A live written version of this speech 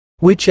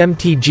Which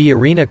MTG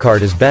Arena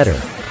card is better?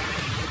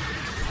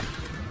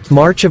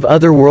 March of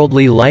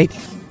Otherworldly Light?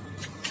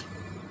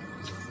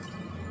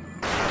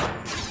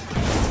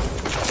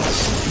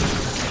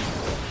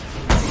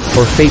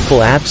 Or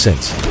Fateful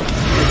Absence?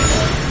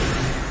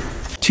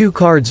 Two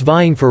cards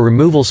vying for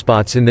removal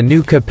spots in the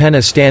new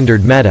Capenna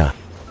standard meta.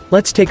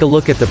 Let's take a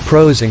look at the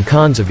pros and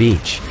cons of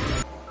each.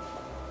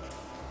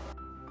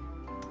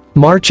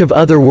 March of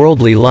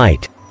Otherworldly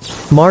Light.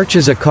 March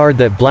is a card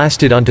that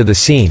blasted onto the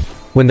scene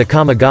when the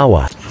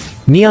Kamigawa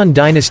Neon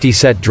Dynasty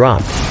set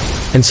dropped,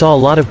 and saw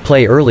a lot of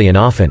play early and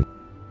often.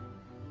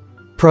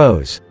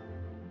 Pros: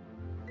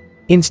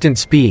 instant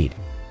speed.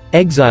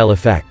 Exile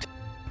effect.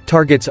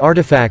 Targets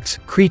artifacts,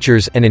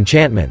 creatures, and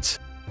enchantments.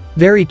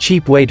 Very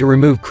cheap way to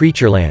remove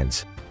creature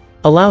lands.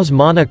 Allows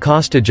mana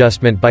cost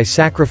adjustment by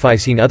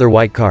sacrificing other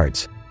white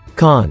cards.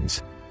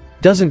 Cons: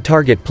 doesn't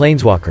target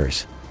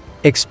planeswalkers.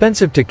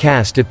 Expensive to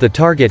cast if the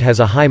target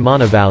has a high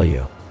mana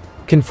value.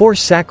 Can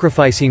force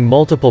sacrificing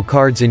multiple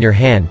cards in your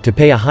hand to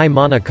pay a high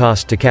mana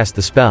cost to cast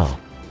the spell.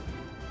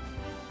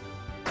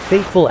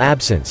 Fateful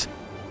Absence.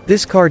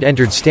 This card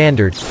entered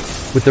Standard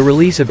with the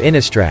release of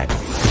Innistrad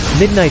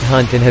Midnight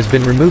Hunt and has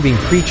been removing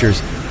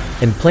creatures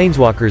and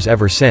planeswalkers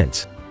ever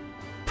since.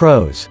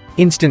 Pros: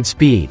 instant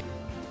speed.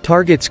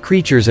 Targets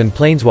creatures and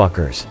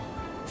planeswalkers.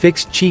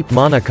 Fixed cheap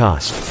mana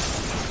cost.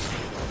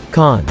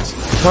 Cons: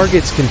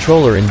 targets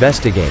controller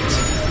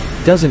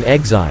investigates. Doesn't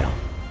exile.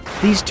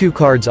 These two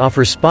cards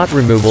offer spot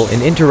removal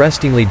in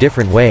interestingly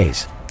different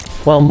ways.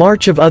 While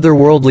March of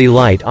Otherworldly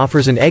Light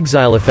offers an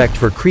exile effect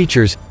for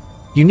creatures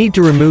you need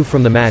to remove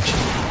from the match,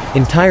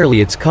 entirely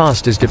its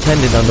cost is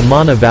dependent on the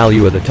mana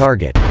value of the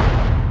target.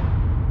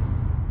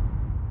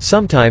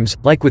 Sometimes,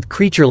 like with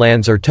creature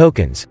lands or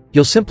tokens,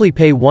 you'll simply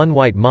pay 1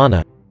 white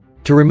mana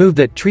to remove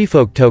that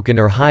Treefolk token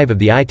or Hive of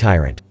the Eye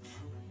Tyrant.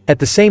 At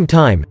the same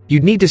time,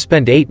 you'd need to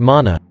spend 8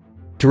 mana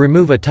to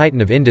remove a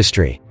Titan of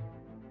Industry,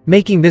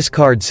 making this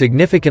card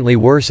significantly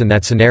worse in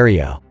that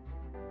scenario.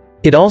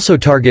 It also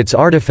targets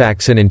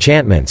artifacts and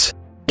enchantments,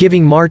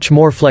 giving March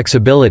more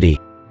flexibility,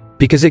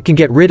 because it can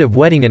get rid of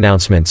wedding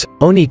announcements,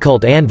 Oni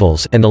cult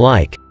anvils, and the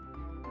like.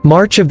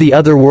 March of the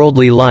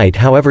Otherworldly Light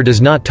however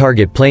does not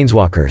target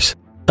planeswalkers.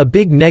 A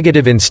big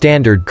negative in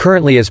Standard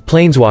currently, as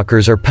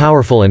planeswalkers are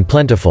powerful and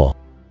plentiful.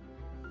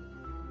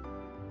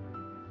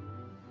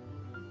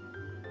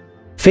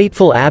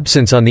 Fateful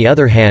Absence on the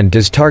other hand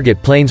does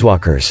target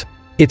planeswalkers.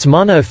 It's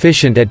mana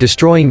efficient at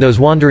destroying those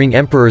wandering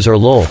emperors or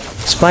lol,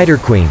 spider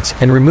queens,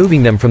 and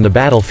removing them from the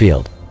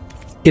battlefield.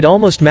 It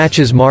almost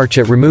matches March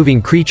at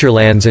removing creature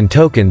lands and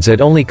tokens at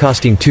only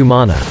costing 2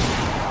 mana.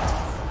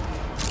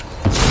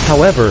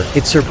 However,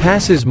 it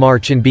surpasses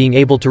March in being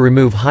able to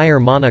remove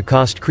higher mana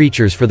cost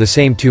creatures for the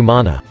same 2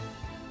 mana.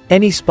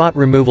 Any spot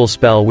removal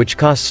spell which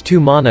costs 2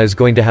 mana is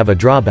going to have a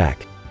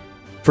drawback.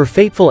 For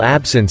Fateful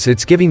Absence,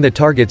 it's giving the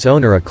target's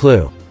owner a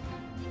clue.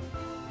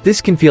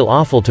 This can feel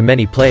awful to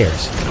many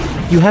players.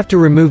 You have to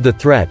remove the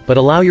threat but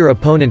allow your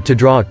opponent to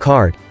draw a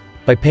card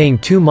by paying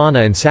 2 mana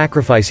and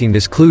sacrificing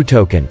this clue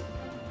token.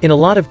 In a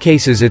lot of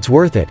cases it's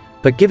worth it,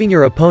 but giving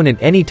your opponent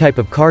any type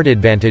of card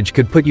advantage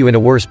could put you in a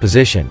worse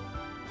position.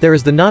 There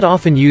is the not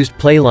often used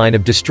playline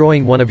of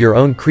destroying one of your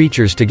own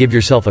creatures to give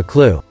yourself a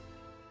clue.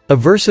 A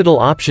versatile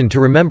option to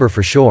remember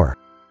for sure.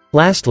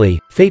 Lastly,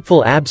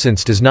 Fateful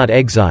Absence does not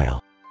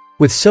exile.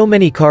 With so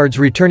many cards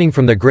returning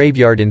from the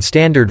graveyard in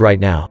Standard right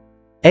now,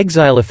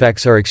 exile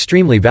effects are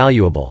extremely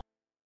valuable.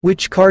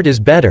 Which card is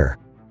better?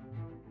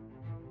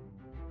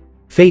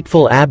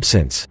 Fateful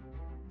Absence.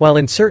 While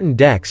in certain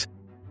decks,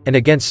 and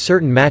against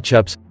certain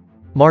matchups,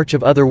 March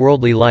of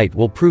Otherworldly Light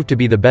will prove to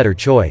be the better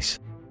choice.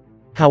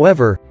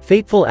 However,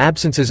 Fateful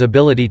Absence's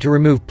ability to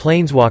remove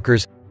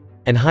planeswalkers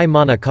and high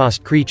mana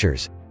cost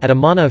creatures at a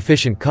mana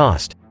efficient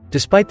cost,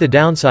 despite the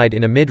downside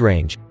in a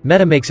mid-range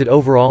meta, makes it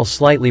overall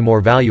slightly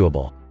more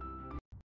valuable.